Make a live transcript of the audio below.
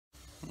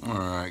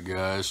Alright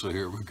guys, so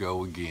here we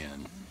go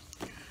again.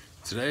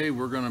 Today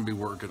we're going to be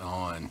working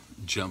on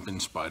jumping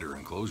spider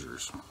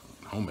enclosures,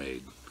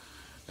 homemade.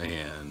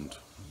 And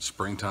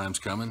springtime's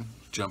coming,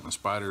 jumping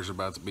spiders are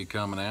about to be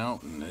coming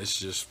out, and it's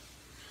just,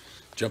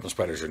 jumping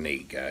spiders are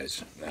neat,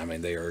 guys. I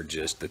mean, they are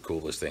just the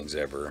coolest things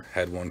ever.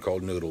 Had one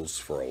called Noodles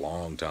for a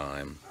long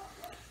time,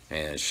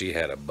 and she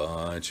had a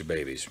bunch of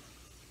babies.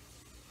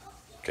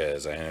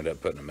 Because I ended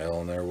up putting a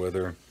male in there with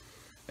her,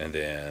 and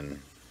then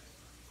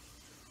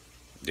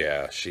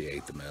yeah, she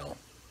ate the male.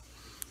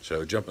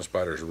 So jumping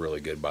spiders are really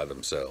good by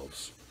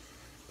themselves.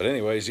 But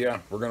anyways,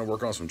 yeah, we're going to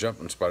work on some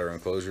jumping spider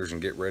enclosures and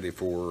get ready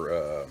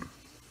for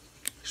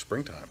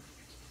springtime.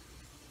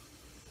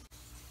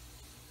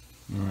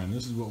 Alright,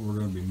 this is what we're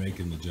going to be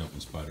making the jumping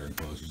spider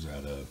enclosures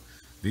out of.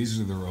 These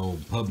are their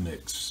old pub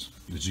mix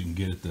that you can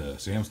get at the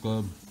Sam's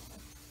Club.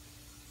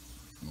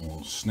 A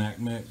little snack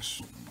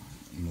mix,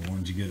 and the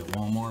ones you get at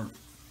Walmart.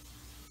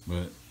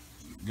 But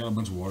got a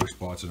bunch of water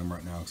spots in them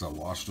right now because I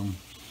washed them.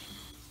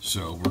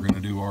 So we're going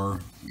to do our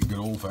good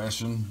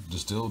old-fashioned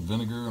distilled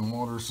vinegar and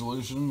water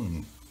solution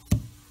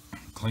and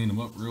clean them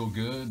up real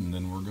good, and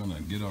then we're going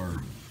to get our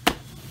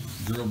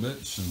drill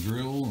bits and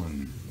drill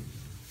and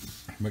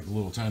make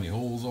little tiny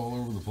holes all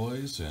over the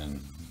place and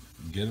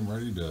get them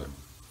ready to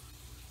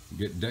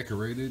get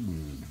decorated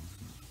and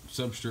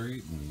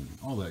substrate and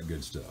all that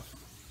good stuff.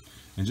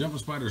 And jumping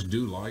spiders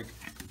do like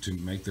to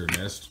make their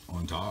nest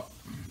on top,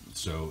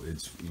 so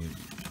it's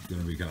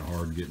going to be kind of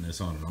hard getting this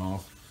on and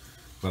off.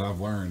 But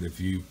I've learned if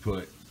you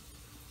put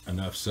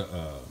enough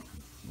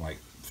like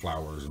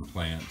flowers and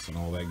plants and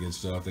all that good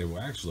stuff, they will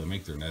actually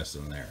make their nest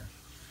in there,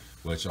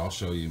 which I'll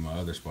show you my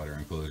other spider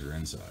enclosure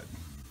inside.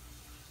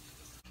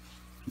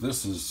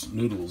 This is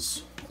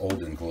Noodles'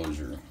 old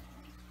enclosure,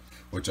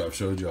 which I've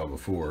showed y'all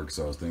before because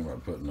I was thinking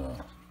about putting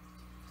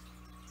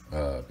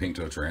a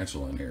pink-toe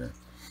tarantula in here.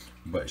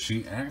 But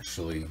she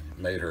actually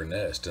made her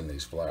nest in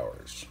these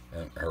flowers,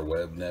 and her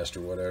web nest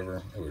or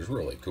whatever. It was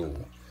really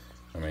cool.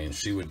 I mean,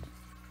 she would,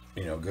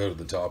 you know, go to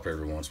the top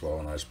every once in a while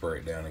and I spray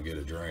it down and get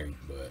a drink,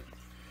 but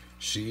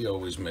she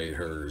always made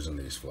hers in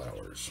these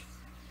flowers.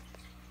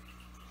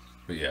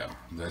 But yeah,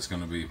 that's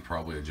going to be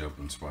probably a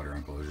jumping spider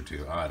enclosure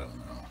too. I don't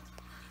know.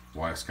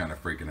 Wife's kind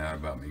of freaking out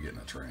about me getting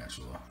a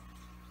tarantula,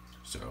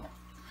 so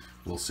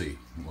we'll see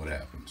what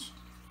happens.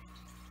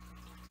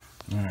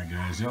 Alright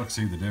guys, y'all can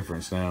see the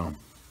difference now.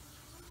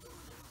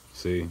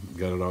 See,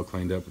 got it all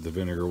cleaned up with the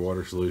vinegar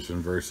water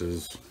solution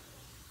versus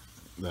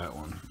that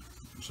one.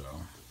 So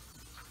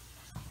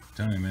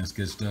tell me, man, it's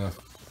good stuff.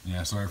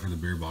 Yeah, sorry for the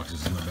beer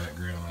boxes in the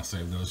background. I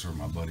saved those for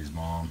my buddy's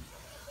mom.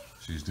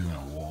 She's doing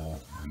a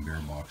wall in beer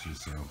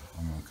boxes, so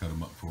I'm gonna cut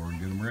them up for her and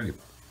get them ready.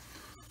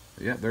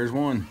 But yeah, there's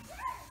one.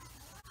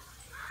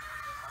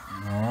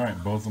 All right,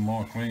 both of them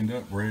all cleaned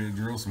up, ready to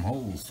drill some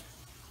holes.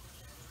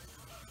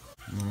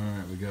 All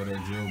right, we got our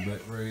drill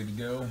bit ready to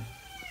go.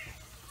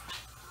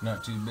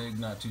 Not too big,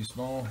 not too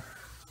small.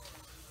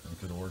 I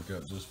think it'll work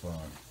out just fine.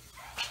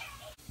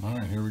 All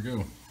right, here we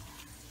go.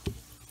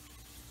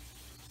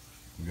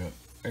 We got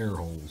air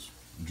holes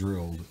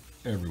drilled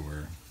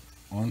everywhere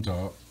on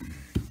top.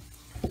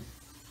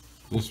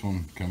 This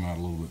one came out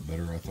a little bit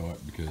better, I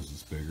thought, because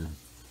it's bigger.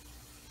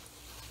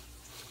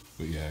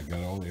 But yeah,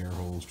 got all the air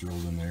holes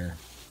drilled in there.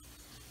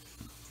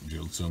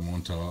 Drilled some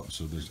on top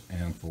so there's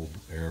ample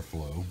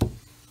airflow.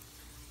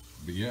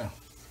 But yeah,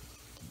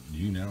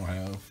 you now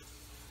have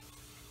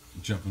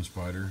jumping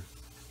spider,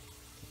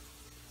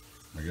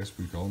 I guess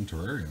we call them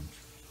terrariums,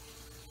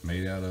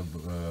 made out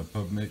of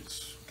pub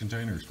mix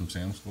containers from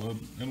Sam's Club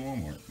and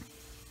Walmart.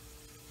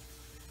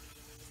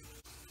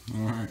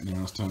 Alright,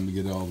 now it's time to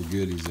get all the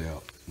goodies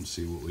out and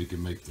see what we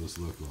can make this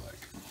look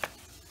like.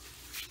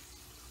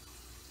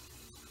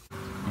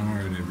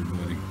 Alright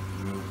everybody,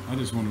 I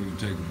just wanted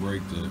to take a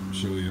break to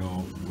show you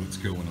all what's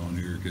going on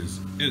here, because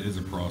it is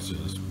a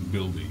process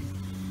building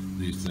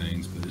these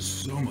things, but it's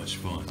so much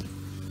fun.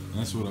 And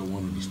that's what I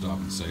wanted to stop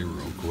and say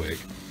real quick.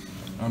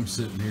 I'm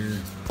sitting here,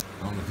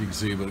 I don't know if you can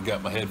see, but I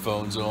got my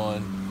headphones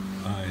on.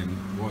 I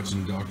am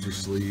watching Dr.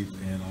 Sleep,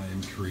 and I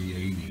am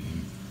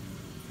creating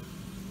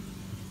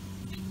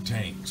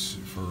tanks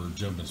for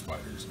jumping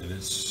spiders, and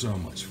it's so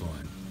much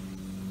fun.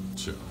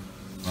 So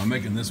I'm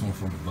making this one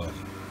for my buddy,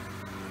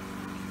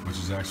 which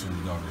is actually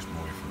the daughter's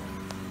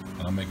boyfriend,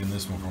 and I'm making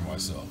this one for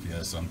myself.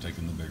 Yes, I'm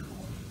taking the bigger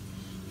one.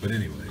 But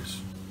anyways,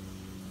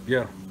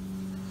 yeah,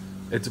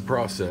 it's a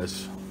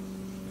process,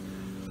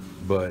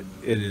 but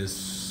it is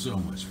so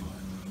much fun.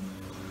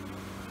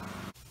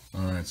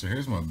 Alright, so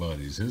here's my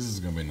buddy's. His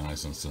is going to be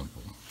nice and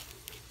simple.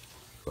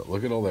 But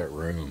look at all that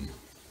room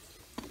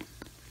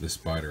this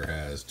spider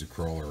has to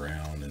crawl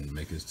around and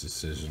make its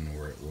decision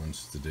where it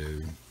wants to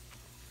do.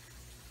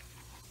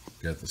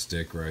 Got the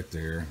stick right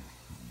there.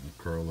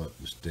 Curl up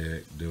the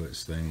stick, do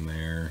its thing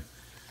there.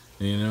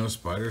 And you know,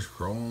 spiders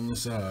crawl on the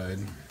side.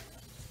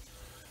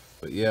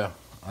 But yeah,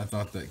 I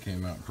thought that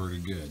came out pretty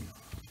good.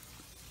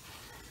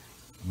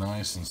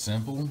 Nice and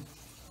simple,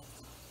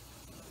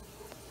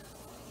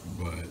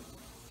 but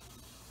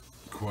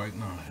quite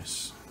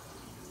nice.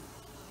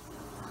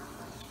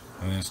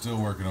 And then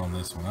still working on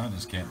this one. I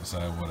just can't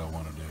decide what I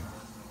want to do.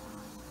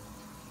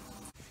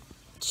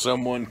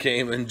 Someone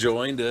came and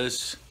joined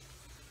us.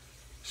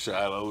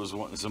 Shiloh was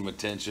wanting some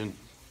attention,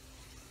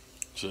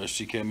 so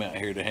she came out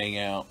here to hang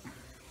out.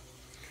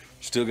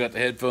 Still got the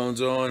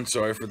headphones on.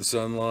 Sorry for the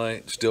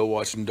sunlight. Still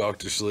watching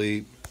Dr.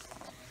 Sleep.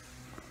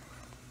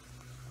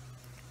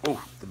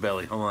 Oh, the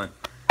belly. Hold on.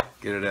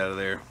 Get it out of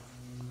there.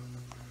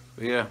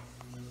 But yeah,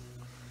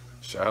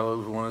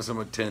 Shiloh wanted some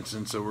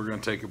attention, so we're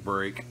going to take a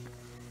break.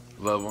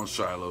 Love on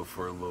Shiloh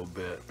for a little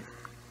bit.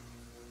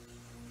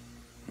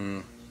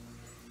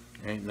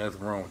 Ain't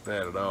nothing wrong with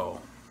that at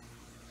all.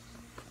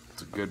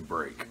 It's a good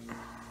break.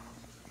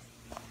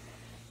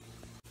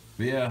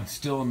 But yeah,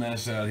 still a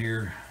mess out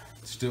here.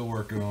 Still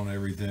working on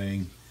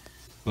everything.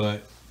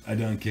 But I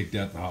done kicked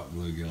out the hot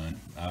glue gun.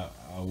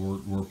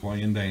 We're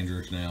playing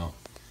dangerous now.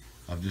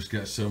 I've just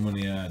got so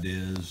many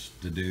ideas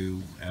to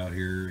do out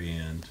here,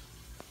 and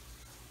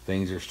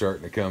things are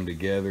starting to come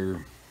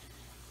together.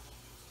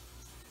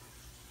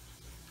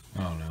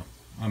 I don't know.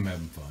 I'm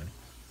having fun.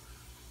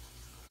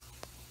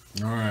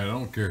 Alright, I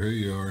don't care who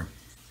you are.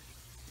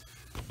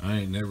 I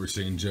ain't never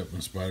seen jumping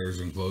spiders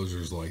and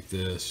closers like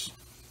this.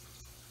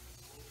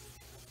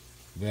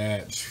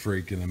 That's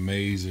freaking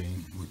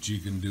amazing what you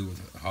can do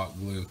with hot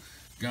glue.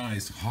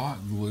 Guys, hot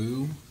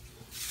glue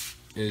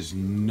is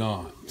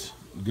not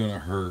gonna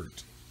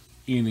hurt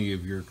any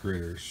of your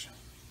critters.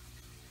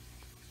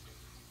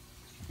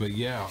 But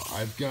yeah,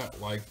 I've got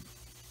like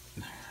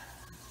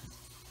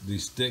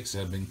these sticks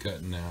I've been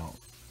cutting out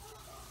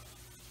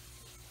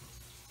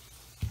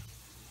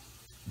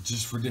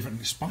just for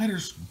different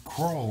spiders.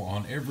 Crawl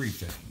on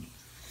everything.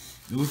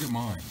 Look at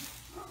mine.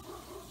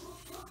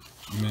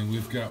 I mean,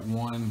 we've got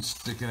one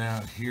sticking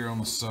out here on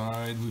the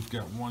side. We've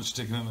got one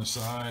sticking on the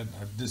side.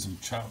 I did some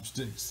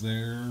chopsticks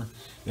there.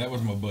 That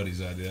was my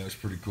buddy's idea. That was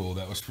pretty cool.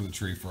 That was for the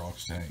tree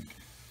frogs tank.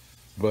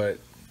 But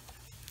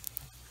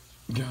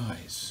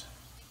guys,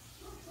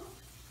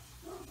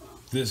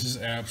 this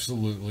is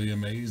absolutely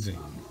amazing.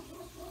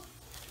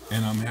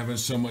 And I'm having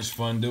so much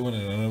fun doing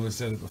it. I know I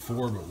said it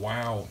before, but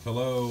wow,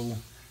 hello.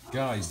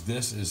 Guys,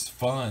 this is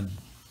fun.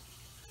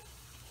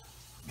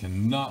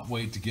 Cannot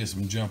wait to get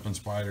some jumping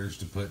spiders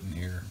to put in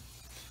here.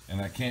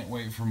 And I can't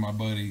wait for my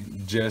buddy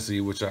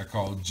Jesse, which I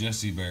call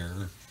Jessie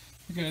Bear,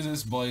 because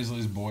it's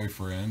Blazely's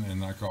boyfriend,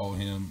 and I call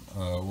him,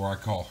 or I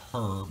call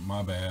her,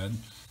 my bad,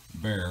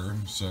 Bear.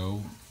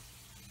 So,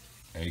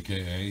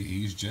 AKA,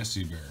 he's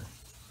Jessie Bear.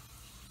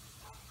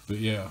 But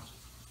yeah,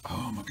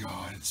 oh my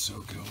God, it's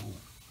so cool.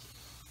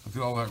 Look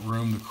at all that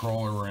room to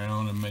crawl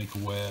around and make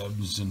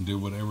webs and do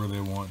whatever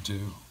they want to.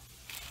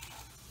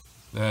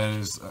 That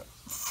is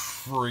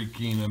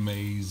freaking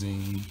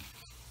amazing.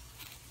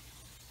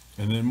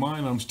 And then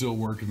mine I'm still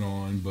working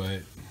on,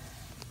 but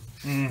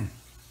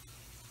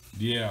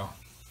yeah,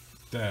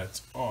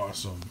 that's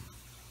awesome.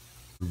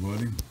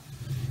 Everybody,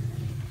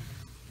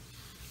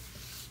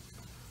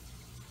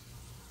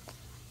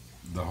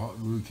 the hot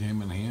glue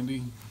came in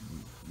handy.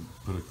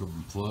 Put a couple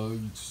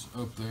plugs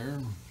up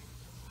there.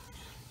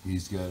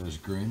 He's got his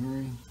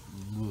greenery,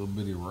 a little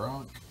bitty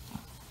rock.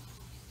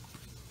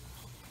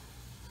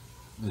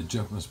 The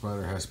jumping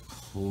spider has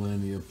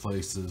plenty of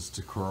places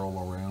to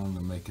crawl around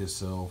and make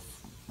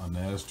himself a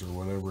nest or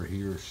whatever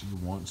he or she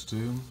wants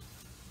to.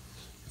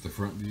 The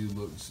front view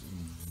looks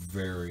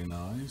very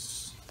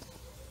nice.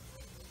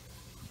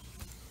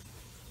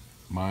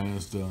 Mine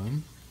is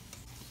done.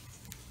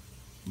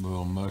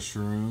 Little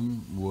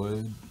mushroom,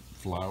 wood,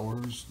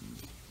 flowers.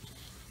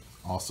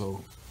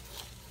 Also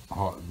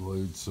hot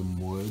glued some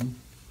wood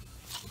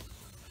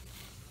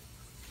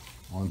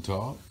on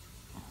top.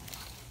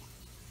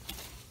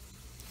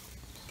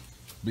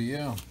 But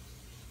yeah,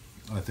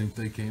 I think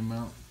they came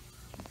out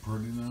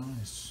pretty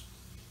nice.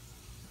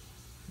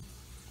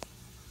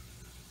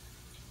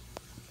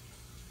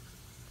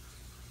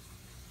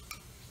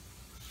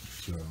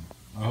 So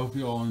I hope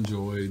you all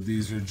enjoyed.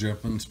 These are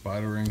jumping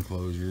spider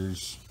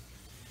enclosures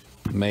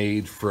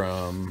made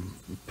from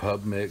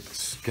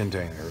PubMix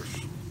containers.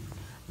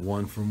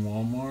 One from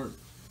Walmart,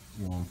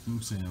 one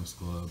from Sam's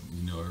Club.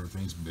 You know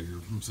everything's bigger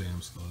from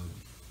Sam's Club.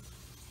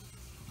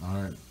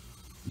 Alright,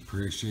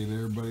 appreciate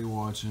everybody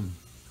watching.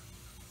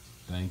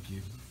 Thank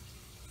you.